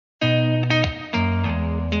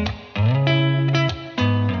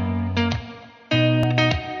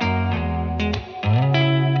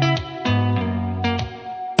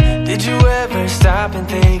stop and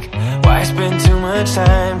think, why spend too much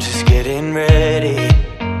time just getting ready?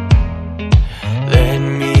 Let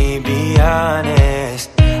me be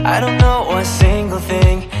honest, I don't know a single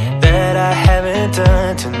thing that I haven't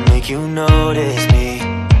done to make you notice me.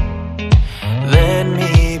 Let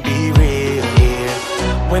me be real here.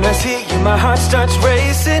 When I see you, my heart starts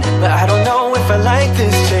racing, but I don't know if I like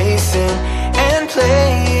this chasing and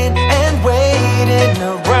playing and waiting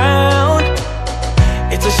around.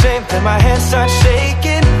 It's a shame that my hands start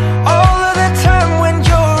shaking all of the time when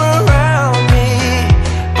you're around me.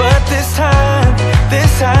 But this time,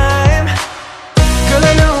 girl,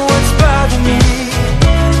 I know what's bothering me.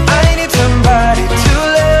 I need somebody to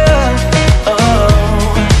love. Oh,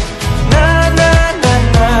 nah, nah, nah,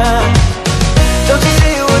 nah. Don't you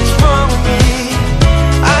see what's wrong with me?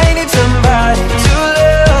 I need somebody to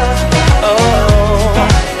love. Oh,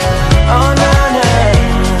 oh, nah, nah.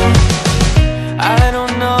 I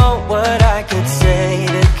don't know what I could say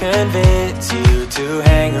to convince you to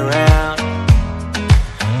hang around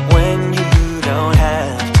when you don't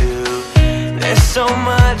have to. There's so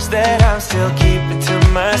much that I'm still keeping to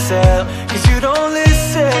myself, 'cause you don't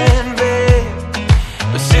listen, babe.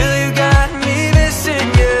 But still you got me missing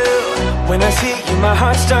you. When I see you, my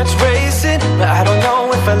heart starts racing, but I don't know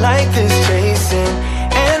if I like this chasing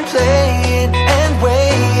and playing and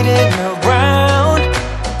waiting around.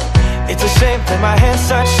 It's a shame that my hands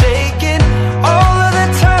start shaking